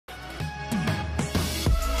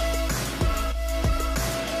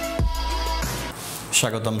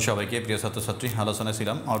স্বাগতম সবাইকে প্রিয় ছাত্রছাত্রী। আলোচনায়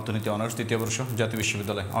ছিলাম অর্থনীতি অনার্স দ্বিতীয় বর্ষ জাতীয়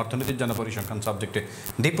বিশ্ববিদ্যালয় অর্থনীতির জন্য পরিসংখ্যান সাবজেক্টে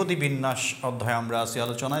দ্বিপদী বিন্যাস অধ্যায়ে আমরা আছি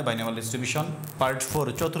আলোচনায়। বাইনোমিয়াল ডিস্ট্রিবিউশন পার্ট 4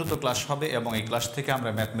 চতুর্থ ক্লাস হবে এবং এই ক্লাস থেকে আমরা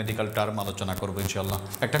ম্যাথমেটিক্যাল টার্ম আলোচনা করব ইনশাআল্লাহ।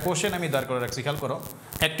 একটা কোশ্চেন আমি দাঁড় করে রাখছি, খেয়াল করো।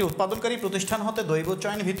 একটি উৎপাদনকারী প্রতিষ্ঠান হতে দৈব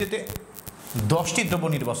চয়ন ভিত্তিতে 10টি দ্রব্য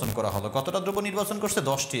নির্বাচন করা হলো। কতটা দ্রব্য নির্বাচন করছে?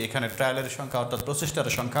 10টি। এখানে ট্রায়ালের সংখ্যা অর্থাৎ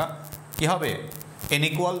প্রচেষ্টার সংখ্যা কি হবে? n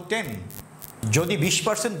 = 10। যদি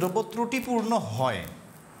 20% দ্রব্য ত্রুটিপূর্ণ হয়,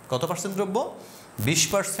 কত পার্সেন্ট দ্রব্য?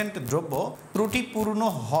 20% দ্রব্য ত্রুটিপূর্ণ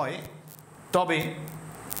হয়, তবে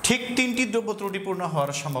ঠিক 3টি দ্রব্য ত্রুটিপূর্ণ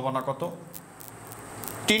হওয়ার সম্ভাবনা কত?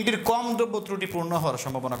 3টির কম দ্রব্য ত্রুটিপূর্ণ হওয়ার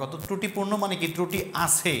সম্ভাবনা কত? ত্রুটিপূর্ণ মানে কি? ত্রুটি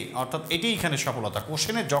আছে, অর্থাৎ এটি এখানে সফলতা।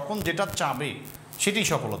 কোশ্চেনে যখন যেটা চাবে সেটি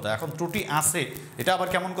সফলতা। এখন ত্রুটি আছে, এটা আবার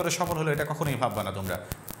কেমন করে সফল হলো এটা কখনোই ভাববে না তোমরা।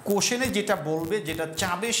 কোশ্চেনে যেটা বলবে, যেটা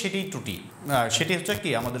চাবে সেটাই ত্রুটি, সেটি হচ্ছে কি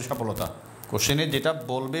আমাদের সফলতা। কোশ্চেনে যেটা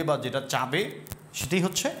বলবে বা যেটা চাবে সেটি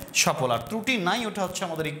হচ্ছে সফল, আর ত্রুটি নাই ওটা হচ্ছে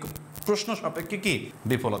আমাদের এই প্রশ্ন সাপেক্ষে কি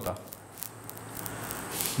বিফলতা।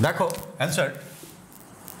 দেখো অ্যান্সার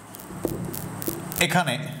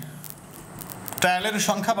এখানে ট্রায়ালের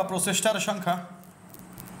সংখ্যা বা প্রচেষ্টার সংখ্যা,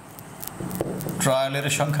 ট্রায়ালের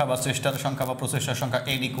সংখ্যা বা চেষ্টার সংখ্যা বা প্রচেষ্টার সংখ্যা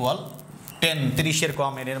n = 10। 30-এর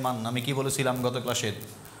কম n এর মান, আমি কি বলেছিলাম গত ক্লাসে?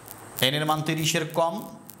 n এর মান 30-এর কম,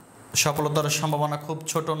 সফলতার সম্ভাবনা খুব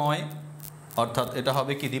ছোট নয়, অর্থাৎ এটা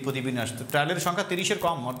হবে কি দ্বিপদী বিন্যাস। ট্রায়ালের সংখ্যা 30-এর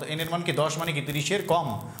কম, অর্থাৎ n এর মান কি 10 মানে কি 30-এর কম,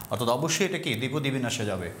 অর্থাৎ অবশ্যই এটা কি দ্বিপদী বিন্যাসে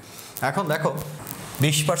যাবে। এখন দেখো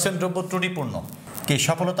 20% দ্রব্য ত্রুটিপূর্ণ কি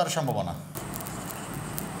সফলতার সম্ভাবনা,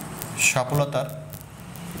 সফলতার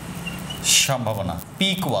সম্ভাবনা p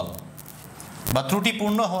 = বা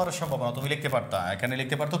ত্রুটিপূর্ণ হওয়ার সম্ভাবনা, তুমি লিখতে পারতা, এখানে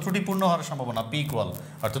লিখতে পারতো ত্রুটিপূর্ণ হওয়ার সম্ভাবনা p =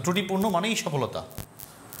 অর্থাৎ ত্রুটিপূর্ণ মানেই সফলতা।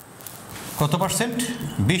 কত পার্সেন্ট?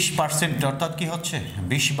 20%, অর্থাৎ কি হচ্ছে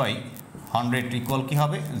 20/100 = কি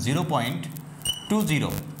হবে?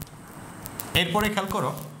 0.20। এরপরে খেয়াল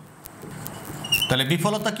করো, তাহলে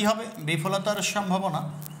বিফলতা কি হবে? বিফলতার সম্ভাবনা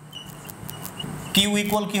q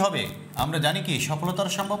 = কি হবে? আমরা জানি কি সফলতার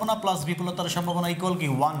সম্ভাবনা প্লাস বিফলতার সম্ভাবনা = কি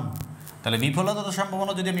 1। তাহলে বিফলতার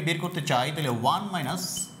সম্ভাবনা যদি আমি বের করতে চাই, তাহলে 1 মাইনাস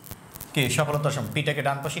কি সফলতার সম্ভাবনা, পিটাকে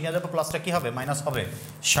ডান পাশে নিয়ে যাবো, প্লাসটা কি হবে? মাইনাস হবে।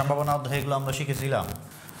 সম্ভাবনা অধ্যায় এগুলো আমরা শিখেছিলাম।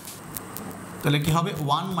 তাহলে কি হবে?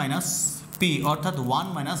 1 মাইনাস p, অর্থাৎ 1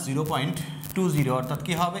 মাইনাস 0.20, অর্থাৎ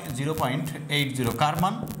কি হবে? 0.80। কার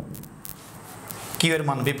মান? q এর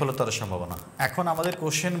মান, বিফলতার সম্ভাবনা। এখন আমাদের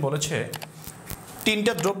কোশ্চেন বলেছে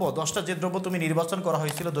 3টা দ্রব্য, 10টা যে দ্রব্য তুমি নির্বাচন করা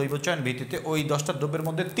হয়েছিল দৈব চয়ন ভিত্তিতে, ওই 10টা দ্রব্যের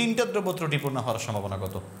মধ্যে 3টা দ্রব্য ত্রুটিপূর্ণ হওয়ার সম্ভাবনা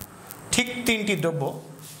কত? ঠিক 3টি দ্রব্য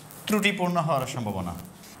ত্রুটিপূর্ণ হওয়ার সম্ভাবনা,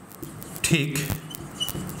 ঠিক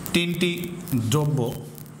 3টি দ্রব্য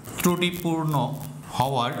ত্রুটিপূর্ণ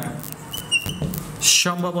হওয়ার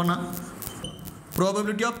সম্ভাবনা।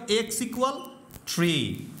 probability of x = 3,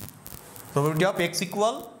 probability of x =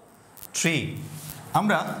 3।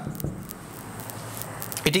 আমরা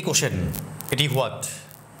এটি কোশ্চেন, এটি হোয়াট,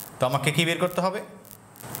 তো আমাকে কি বের করতে হবে?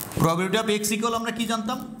 probability of x = আমরা কি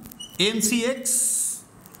জানতাম? ncx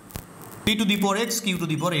p⁴x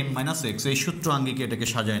q⁻n - x। এই সূত্র আঙ্গিকে এটাকে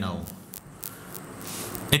সাজায় নাও।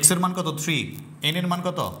 x এর মান কত? 3, n এর মান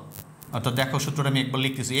কত? অর্থাৎ দেখো সূত্রটা আমি একবার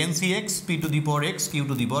লিখতেছি, ncx p⁴x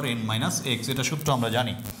q⁻n - x, এটা সূত্র আমরা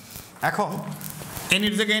জানি। এখন n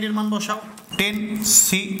এর জায়গায় n এর মান বসাও, 10c,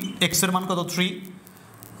 x এর মান কত? 3,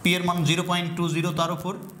 p এর মান 0.20, তার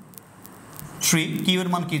উপর 3, q এর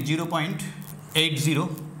মান কি 0.80,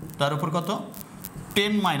 তার উপর কত?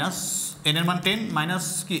 10 মাইনাস n এর মান 10 মাইনাস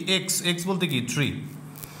কি x, x বলতে কি 3।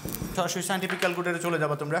 সরাসরি সায়েন্টিফিক ক্যালকুলেটরে চলে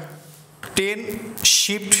যাবা তোমরা। 10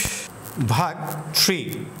 শিফট ভাগ 3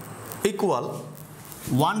 =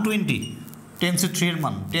 120। 10c3 এর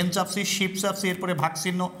মান 10 চাপসি, শিফট চাপসি, এরপরে ভাগ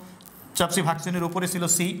চিহ্ন চাপসি, ভাগ চিহ্নের উপরে ছিল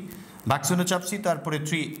c, ভাগ চিহ্ন চাপসি, তারপরে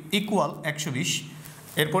 3 = 120।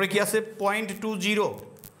 এরপরে কি আছে? 0.20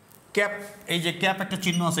 ক্যাপ, এই যে ক্যাপ একটা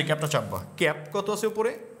চিহ্ন আছে, ক্যাপটা চাপবা। ক্যাপ কত আছে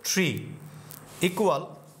উপরে? 3 =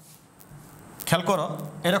 খেয়াল করো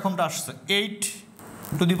এরকমটা আসছে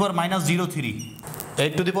 8⁻⁻03।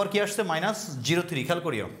 8 কি আসছে? -03। খেয়াল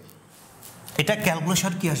করিও এটা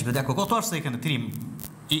ক্যালকুলেশন কি আসবে, দেখো কত আসছে এখানে? 3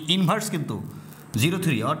 ইনভার্স কিন্তু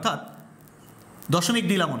 03, অর্থাৎ দশমিক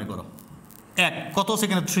দিলাম মনে করো 1, কত আছে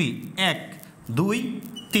এখানে? 3, 1 2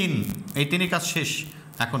 3, এই 3 কাজ শেষ।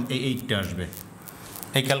 এখন এই 8টা আসবে।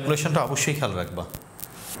 এই ক্যালকুলেশনটা অবশ্যই খেয়াল রাখবা।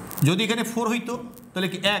 যদি এখানে 4 হইতো তাহলে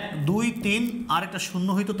কি 1 2 3 আর একটা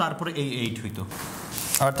 0 হইতো, তারপরে এই 8 হইতো।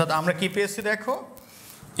 অর্থাৎ আমরা কি পেয়েছি দেখো,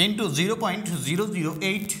 ইন্টু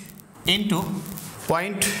 0.008 ইন্টু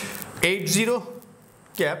 0.80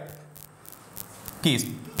 ক্যাপ কি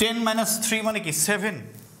 10 - 3 মানে কি 7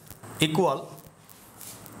 =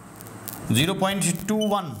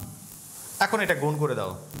 0.21 এখন এটা গুণ করে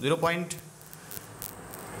দাও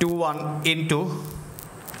 0.21 ইন্টু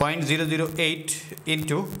 0.008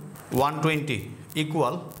 ইন্টু 120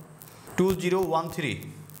 ইকুয়াল 2013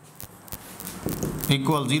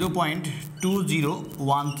 ইকুয়াল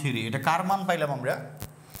 0.2013। এটা কার মান পাইলাম আমরা?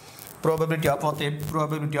 Probability of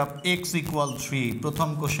probability of x equal 3। প্রথম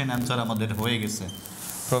কোশ্চেন অ্যান্সার আমাদের হয়ে গেছে।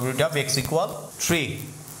 প্রবাবিলিটি অফ x ইকুয়াল 3,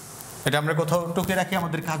 এটা আমরা কোথাও টুকে রাখি,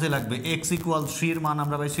 আমাদের কাজে লাগবে। x ইকুয়াল 3 এর মান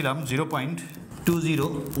আমরা পাইছিলাম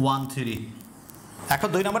 0.2013। এখন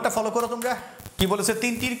 2 নাম্বারটা ফলো করো তোমরা। কি বলেছে?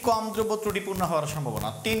 3টির কম দ্রব্য ত্রুটিপূর্ণ হওয়ার সম্ভাবনা।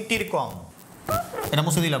 3টির কম, এটা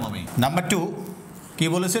মুছে দিলাম আমি। নাম্বার 2 কি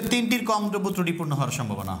বলেছে? 3টির কম দ্রব্য ত্রুটিপূর্ণ হওয়ার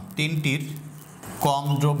সম্ভাবনা। 3টির কম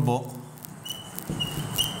দ্রব্য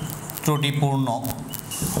ত্রুটিপূর্ণ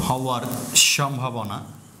হওয়ার সম্ভাবনা।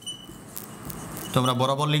 তোমরা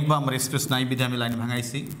বরাবর লিখবা, আমার স্পেস নাই বিধে আমি line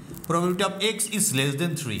ভাঙাইছি। Probability of x is less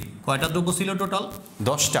than 3। কয়টা দ্রব্য ছিল টোটাল?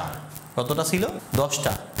 10টা। কতটা ছিল?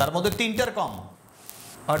 10টা। তার মধ্যে 3টার কম,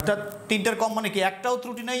 অর্থাৎ 3টার কম মানে কি একটাও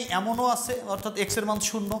ত্রুটি নাই এমনও আছে, অর্থাৎ x এর মান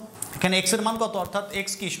 0। এখানে x এর মান কত? অর্থাৎ x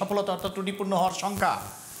কি সফলতা, অর্থাৎ ত্রুটিপূর্ণ হওয়ার সংখ্যা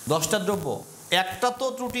 10টা দ্রব্য। একটা তো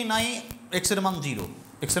ত্রুটি নাই, x এর মান 0।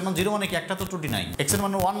 x এর মান 0 মানে কি একটা তো ত্রুটি নাই। x এর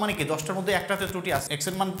মান 1 মানে কি 10টার মধ্যে একটাতে ত্রুটি আছে। x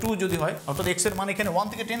এর মান 2 যদি হয়, অর্থাৎ x এর মান এখানে 1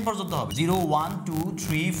 থেকে 10 পর্যন্ত হবে। 0 1 2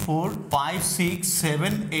 3 4 5 6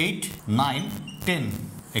 7 8 9 10।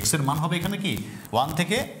 x এর মান হবে এখানে কি 1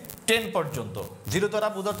 থেকে 10 পর্যন্ত। 0 দ্বারা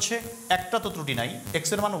বোঝাচ্ছে একটা তো ত্রুটি নাই। x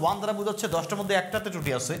এর মান 1 দ্বারা বোঝাচ্ছে 10টার মধ্যে একটাতে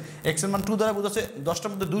ত্রুটি আছে। x এর মান 2 দ্বারা বোঝাচ্ছে 10টার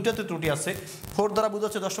মধ্যে 2টাতে ত্রুটি আছে। 4 দ্বারা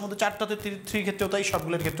বোঝাচ্ছে 10টার মধ্যে 4টাতে, 3 ক্ষেত্রেও তাই,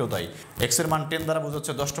 সবগুলোর ক্ষেত্রেও তাই। x এর মান 10 দ্বারা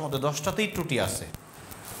বোঝাচ্ছে 10টার মধ্যে 10টাতেই ত্রুটি আছে।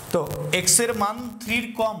 তো x এর মান 3 এর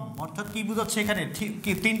কম, অর্থাৎ কি বোঝাচ্ছে এখানে?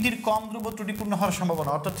 3টির কম দ্রব্য ত্রুটিপূর্ণ হওয়ার সম্ভাবনা,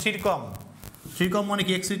 অর্থাৎ 3 এর কম। 3 কম মানে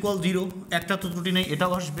কি x ইকুয়াল 0, একটা তো ত্রুটি নেই,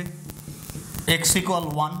 এটাও আসবে। x ইকুয়াল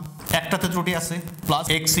 1, একটাতে ত্রুটি আছে, প্লাস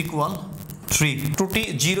x ইকুয়াল 3। ত্রুটি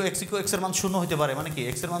 0, x এর মান 0 হতে পারে, মানে কি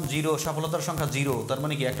x এর মান 0, সফলতার সংখ্যা 0, তার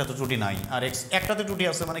মানে কি একটাতে ত্রুটি নাই। আর x একটাতে ত্রুটি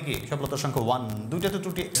আছে মানে কি সফলতার সংখ্যা 1। দুইটাতে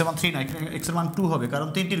ত্রুটি, x এর মান 3 নাই, x এর মান 2 হবে, কারণ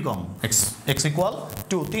 3টির কম। x ইকুয়াল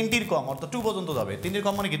 2, 3টির কম অর্থাৎ 2 পর্যন্ত যাবে। 3টির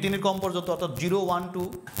কম মানে কি 3 এর কম পর্যন্ত, অর্থাৎ 0 1 2।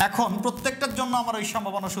 এখন প্রত্যেকটার জন্য আমার এই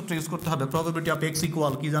সম্ভাবনা সূত্র ইউজ করতে হবে। প্রবাবিলিটি অফ x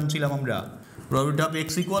ইকুয়াল কি জানছিলাম আমরা? প্রবাবিলিটি অফ x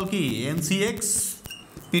ইকুয়াল কি ncx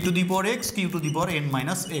p to the power x q to the power n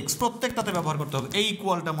minus x। প্রত্যেকটাতে ব্যবহার করতে হবে। এই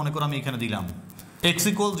ইকুয়ালটা মনে করো আমি এখানে দিলাম। x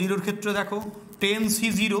ইকুয়াল 0 এর ক্ষেত্রে দেখো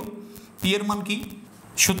 10c0, p এর মান কি?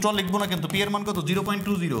 সূত্র লিখবো না কিন্তু p এর মান কত?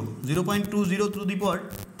 0.20, 0.20 টু দি পাওয়ার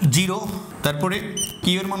 0। তারপরে q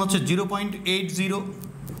এর মান হচ্ছে 0.80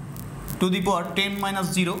 to the power 10 minus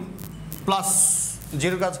 0 plus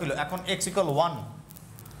 0 কাজ হলো। এখন x ইকুয়াল 1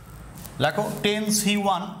 লেখো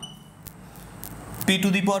 10c1 p টু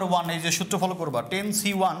দি পাওয়ার 1। এই যে সূত্র ফলো করবা,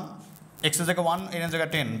 10c1 x এর জায়গায় 1, n এর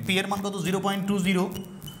জায়গায় 10। p এর মান কত? 0.20,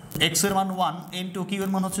 x এর মান 1 ইনটু q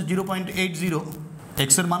এর মান হচ্ছে 0.80, x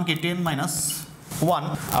এর মান কি 10 মাইনাস 1।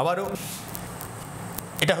 আবারও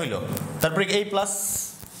এটা হইল। তারপরে এই প্লাস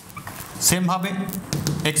সেম ভাবে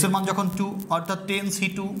x এর মান যখন 2, অর্থাৎ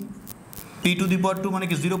 10c2 p টু দি পাওয়ার 2 মানে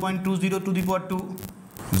কি 0.20 টু দি পাওয়ার 2,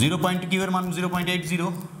 0. q এর মান 0.80,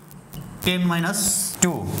 10 মাইনাস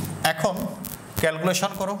 2। এখন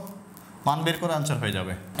ক্যালকুলেশন করো, মান বের করে আনসার হয়ে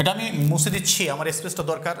যাবে। এটা আমি মুছে দিচ্ছি, আমার স্পেসটা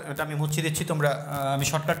দরকার, এটা আমি মুছে দিচ্ছি। তোমরা আমি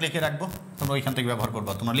শর্টকাট লিখে রাখবো, তোমরা ওইখান থেকে ব্যবহার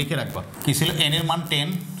করবা। তোমরা লিখে রাখবা কি ছিল? n এর মান 10,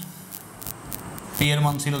 p এর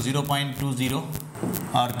মান ছিল 0.20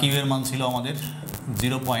 আর q এর মান ছিল আমাদের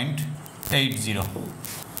 0.80।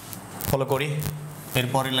 ফলো করি।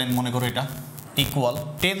 এরপরের লাইন মনে করো এটা ইকুয়াল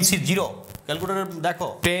 10c0। ক্যালকুলেটর দেখো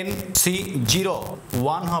 10c0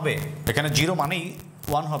 1 হবে, এখানে 0 মানেই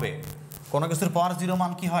 1 হবে। কোনো কিছুর পাওয়ার 0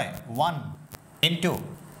 মান কি হয়? 1 ইন্টু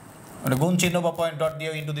গুণ চিহ্ন বা পয়েন্ট ডট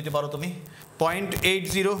দিয়ে ইন্টু দিতে পারো তুমি।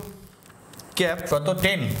 0.80 ক্যাপ কত?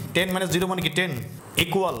 10 মাইনাস 0 মানে কি 10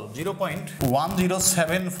 ইকুয়াল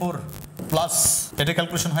 0.1074 প্লাস, এটা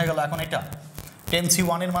ক্যালকুলেশন হয়ে গেল। এখন এটা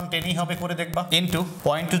 10c1 এর মান 10ই হবে, করে দেখবা, ইন্টু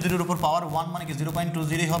 0.20 এর উপর পাওয়ার 1 মানে কি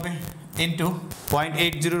 0.20 হবে, ইন্টু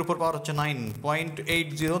 0.80 এর উপর পাওয়ার হচ্ছে 9,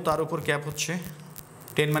 0.80 তার উপর ক্যাপ হচ্ছে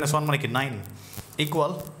 10 মাইনাস 1 মানে কি 9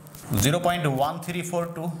 equal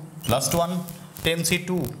 0.1342 last one 10c2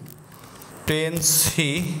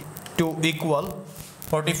 equal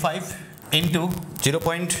 45 into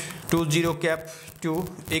 0.20 cap 2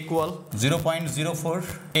 equal 0.04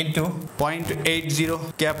 into 0.80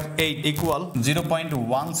 cap 8 equal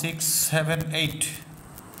 0.1678।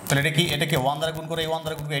 তাহলে এটা কি? এটাকে 1 দ্বারা গুণ করে এই 1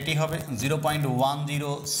 দ্বারা গুণ করে এটি হবে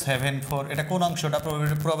 0.1074। এটা কোন অংশটা?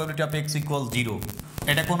 Probability of x equal 0।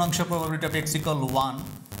 এটা কোন অংশ? Probability of x equal 1।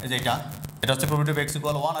 এই যে এটা হচ্ছে প্রবাবিলিটি অফ x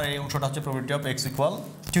ইকুয়াল 1 আর এই অংশটা হচ্ছে প্রবাবিলিটি অফ x ইকুয়াল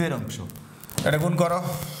 2 এর অংশ। এটা গুণ করো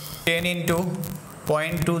 10 into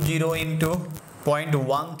 0.20 into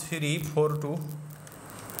 0.1342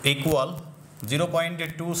 equal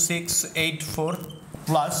 0.2684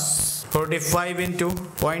 plus 45 into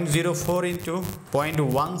 0.04 into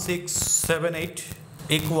 0.1678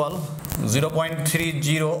 equal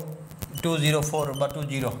 0.30204 বা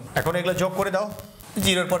 20। এখন এগুলো যোগ করে দাও,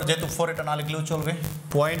 জিরোর পর যেহেতু 4 এটা না লিখলেও চলবে।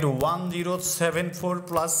 0.1074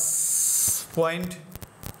 প্লাস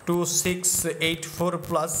 0.2684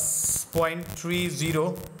 প্লাস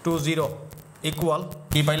 0.3020 ইকুয়াল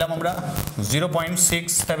কি পাইলাম আমরা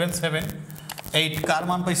 0.6778। কার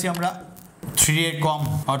মান পাইছি আমরা 3 এর কম,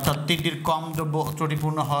 অর্থাৎ 3টির কম দ্রব্য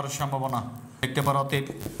ত্রুটিপূর্ণ হওয়ার সম্ভাবনা। দেখতে পারো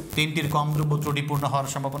 3টির কম দ্রব্য ত্রুটিপূর্ণ হওয়ার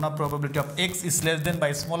সম্ভাবনা, probability of x is less than বা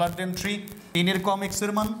স্মলার দেন 3। 3 এর কম x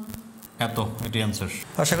এর মান এত, এটি অ্যান্সার।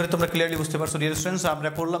 আশা করি তোমরা ক্লিয়ারলি বুঝতে পারছো ডিয়ার স্টুডেন্টস। আমরা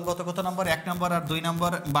করলাম কত নাম্বার, 1 নাম্বার আর 2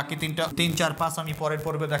 নাম্বার, বাকি 3, 4, 5 আমি পরের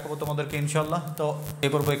পর্বে দেখাবো তোমাদেরকে ইনশাআল্লাহ। তো এই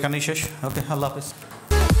পর্ব এখানেই শেষ। ওকে, আল্লাহ হাফেজ।